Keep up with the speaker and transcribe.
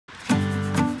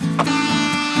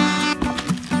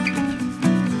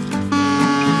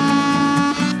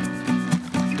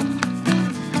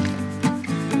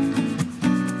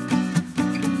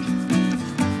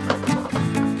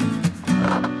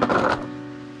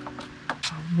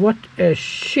What a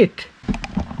shit.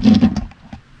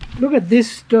 Look at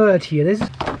this dirt here. This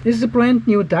is a brand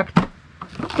new duct.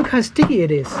 Look how sticky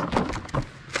it is.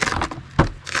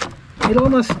 It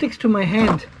almost sticks to my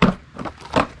hand.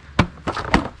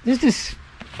 There's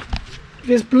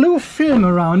blue film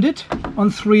around it on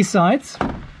 3 sides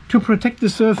to protect the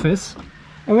surface.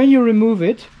 And when you remove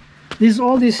it, there's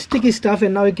all this sticky stuff,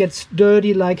 and now it gets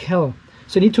dirty like hell.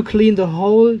 So I need to clean the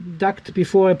whole duct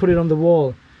before I put it on the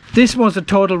wall. This was a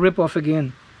total rip-off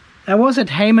again. I was at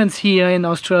Heyman's here in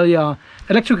Australia,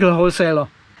 electrical wholesaler,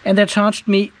 and they charged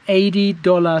me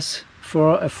 $80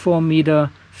 for a 4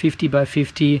 meter 50 by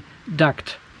 50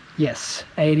 duct. Yes,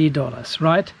 $80,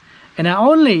 right? And I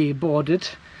only bought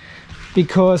it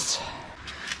because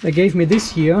they gave me this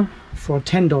here for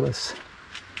 $10.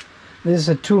 This is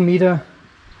a 2 meter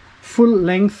full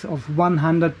length of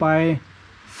 100 by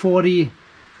 40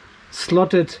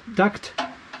 slotted duct,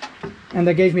 and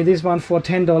they gave me this one for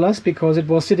 $10 because it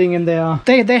was sitting in there.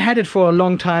 They had it for a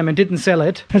long time and didn't sell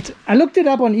it. But I looked it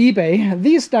up on eBay.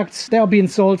 These ducts, they are being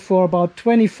sold for about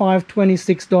 $25,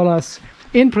 $26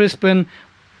 in Brisbane,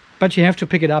 but you have to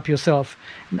pick it up yourself.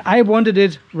 And I wanted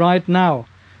it right now.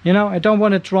 You know, I don't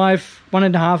want to drive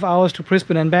 1.5 hours to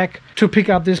Brisbane and back to pick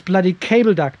up this bloody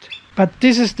cable duct. But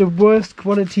this is the worst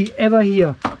quality ever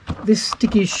here. This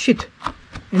sticky shit.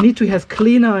 I need to have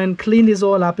cleaner and clean this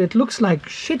all up. It looks like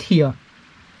shit here.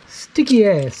 Sticky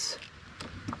ass.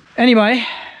 Anyway,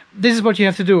 this is what you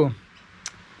have to do.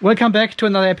 Welcome back to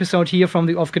another episode here from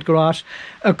the Off-Grid Garage.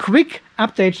 A quick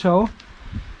update show.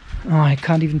 Oh, I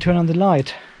can't even turn on the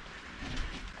light.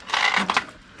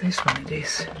 This one it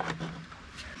is.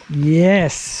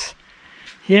 Yes.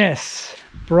 Yes.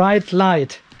 Bright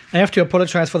light. I have to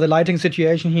apologize for the lighting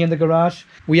situation here in the garage.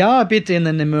 We are a bit in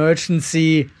an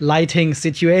emergency lighting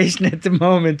situation at the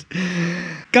moment.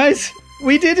 Guys,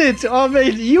 we did it! Oh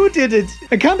man, you did it!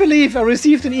 I can't believe I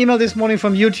received an email this morning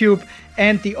from YouTube,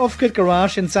 and the Off-Grid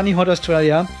Garage in sunny hot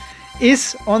Australia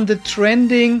is on the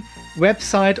trending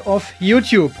website of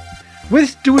YouTube.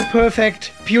 With Dude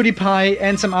Perfect, PewDiePie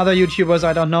and some other YouTubers,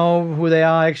 I don't know who they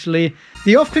are actually.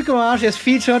 The Off-Grid Garage is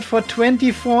featured for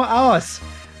 24 hours.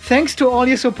 Thanks to all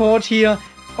your support here,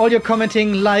 all your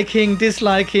commenting, liking,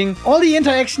 disliking, all the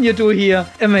interaction you do here.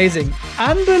 Amazing.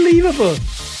 Unbelievable.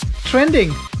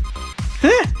 Trending.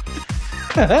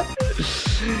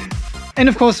 And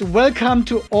of course, welcome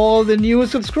to all the new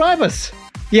subscribers.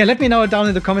 Yeah, let me know down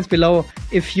in the comments below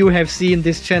if you have seen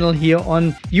this channel here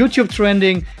on YouTube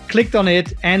trending, clicked on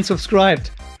it and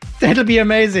subscribed. That'll be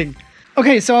amazing.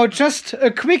 Okay, so just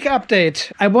a quick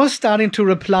update. I was starting to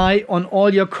reply on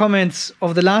all your comments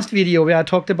of the last video where I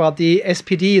talked about the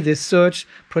SPD, this surge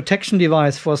protection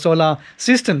device for solar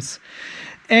systems.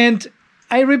 And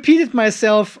I repeated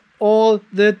myself all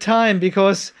the time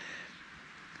because,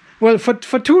 well, for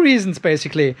 2 reasons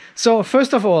basically. So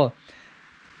first of all,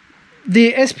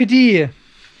 the SPD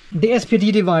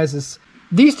devices,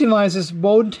 these devices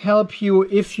won't help you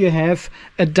if you have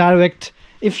a direct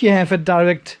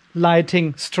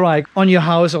lighting strike on your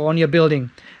house or on your building.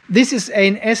 This is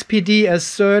an SPD, a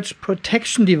surge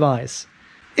protection device.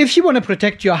 If you want to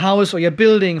protect your house or your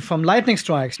building from lightning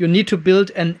strikes, you need to build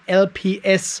an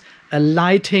LPS, a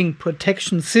lighting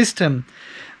protection system.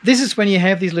 This is when you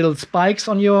have these little spikes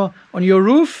on your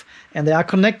roof, and they are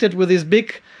connected with this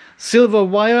big silver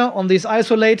wire on these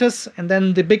isolators, and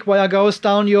then the big wire goes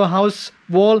down your house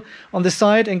wall on the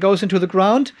side and goes into the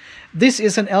ground. This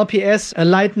is an LPS, a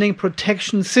lightning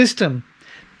protection system.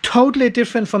 Totally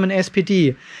different from an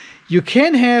SPD. You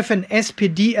can have an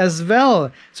SPD as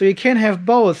well, so you can have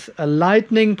both a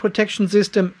lightning protection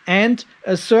system and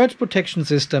a surge protection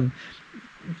system.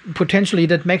 Potentially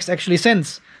that makes actually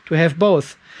sense to have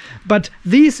both. But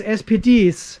these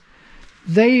SPDs,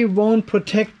 they won't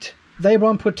protect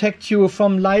you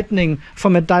from lightning,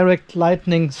 from a direct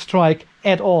lightning strike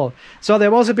at all. So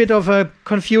there was a bit of a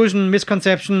confusion,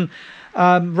 misconception,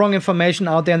 wrong information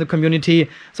out there in the community.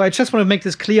 So I just want to make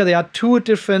this clear. There are 2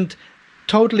 different,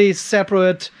 totally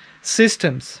separate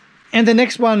systems. And the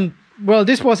next one, well,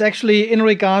 this was actually in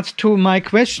regards to my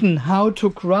question, how to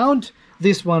ground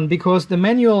this one, because the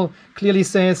manual clearly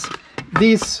says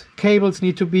these cables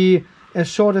need to be as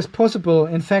short as possible.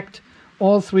 In fact,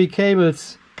 all 3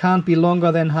 cables can't be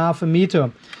longer than 0.5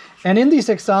 meter. And in these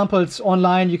examples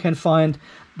online you can find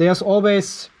there's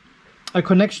always a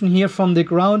connection here from the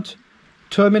ground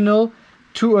terminal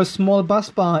to a small bus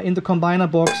bar in the combiner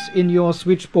box in your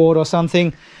switchboard or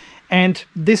something, and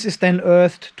this is then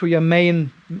earthed to your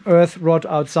main earth rod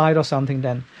outside or something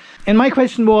then. And my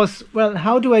question was, well,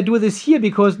 how do I do this here,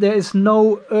 because there is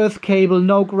no earth cable,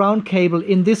 no ground cable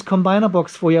in this combiner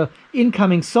box for your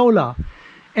incoming solar.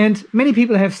 And many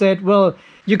people have said, well,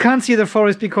 you can't see the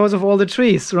forest because of all the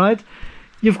trees, right?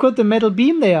 You've got the metal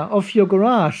beam there of your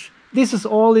garage. This is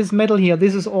all this metal here.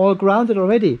 This is all grounded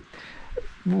already.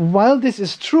 While this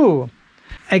is true,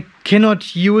 I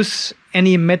cannot use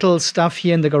any metal stuff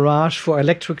here in the garage for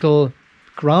electrical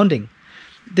grounding.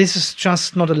 This is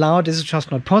just not allowed. This is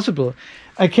just not possible.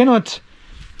 I cannot,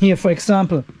 here for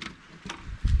example,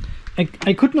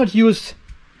 I could not use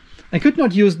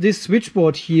this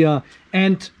switchboard here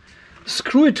and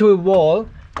screw it to a wall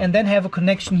and then have a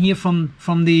connection here from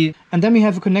the, and then we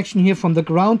have a connection here from the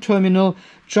ground terminal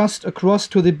just across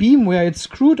to the beam where it's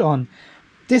screwed on.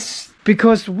 This,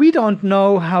 because we don't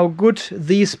know how good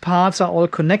these parts are all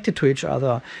connected to each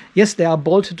other. Yes, they are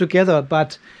bolted together,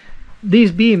 but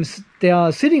these beams, they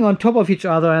are sitting on top of each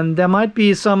other, and there might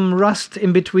be some rust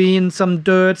in between, some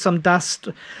dirt, some dust,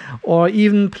 or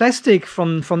even plastic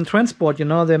from transport, you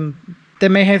know. They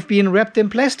may have been wrapped in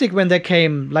plastic when they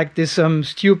came, like this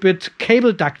stupid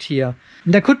cable duct here.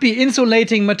 There could be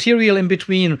insulating material in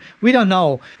between. We don't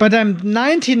know. But I'm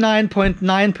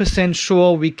 99.9%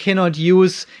 sure we cannot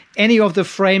use any of the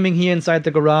framing here inside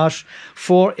the garage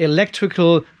for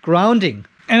electrical grounding.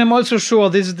 And I'm also sure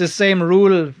this is the same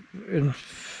rule in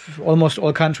almost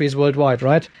all countries worldwide,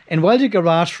 right? And while the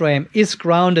garage frame is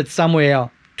grounded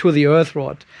somewhere to the earth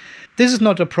rod, this is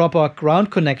not a proper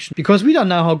ground connection because we don't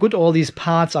know how good all these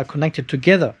parts are connected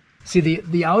together. See,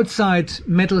 the outside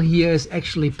metal here is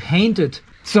actually painted.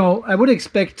 So I would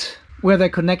expect where they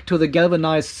connect to the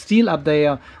galvanized steel up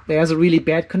there, there's a really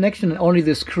bad connection and only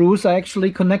the screws are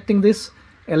actually connecting this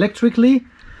electrically.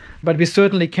 But we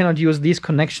certainly cannot use these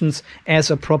connections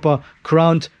as a proper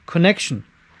ground connection.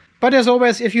 But as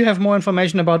always, if you have more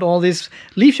information about all this,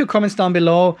 leave your comments down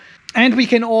below and we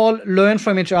can all learn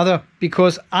from each other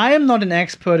because I am not an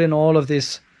expert in all of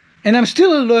this. And I'm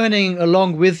still learning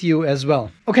along with you as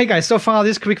well. Okay guys, so far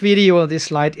this quick video, this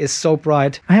light is so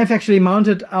bright. I have actually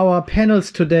mounted our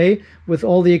panels today with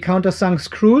all the countersunk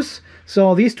screws.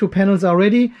 So these two panels are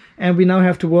ready and we now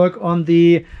have to work on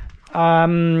the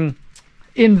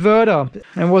inverter.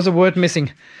 There was a word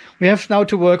missing. We have now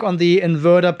to work on the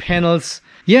inverter panels.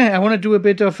 Yeah, I want to do a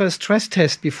bit of a stress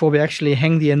test before we actually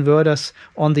hang the inverters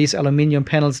on these aluminium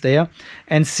panels there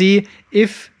and see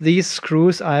if these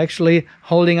screws are actually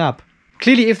holding up.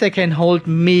 Clearly, if they can hold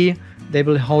me, they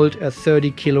will hold a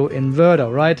 30 kilo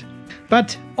inverter, right?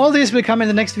 But all this will come in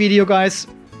the next video, guys.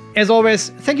 As always,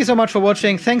 thank you so much for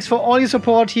watching. Thanks for all your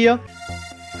support here.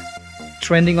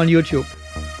 Trending on YouTube.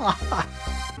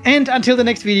 And until the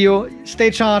next video, stay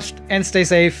charged and stay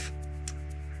safe.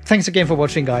 Thanks again for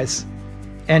watching, guys,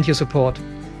 and your support.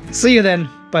 See you then.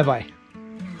 Bye-bye.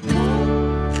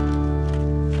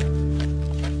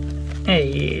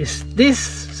 Hey, is this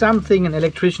something an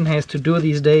electrician has to do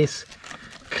these days?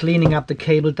 Cleaning up the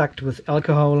cable duct with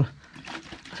alcohol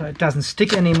so it doesn't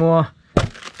stick anymore.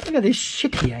 Look at this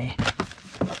shit here.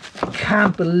 I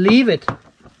can't believe it.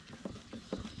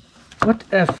 What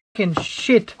a fucking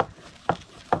shit.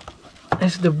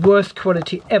 This is the worst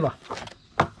quality ever.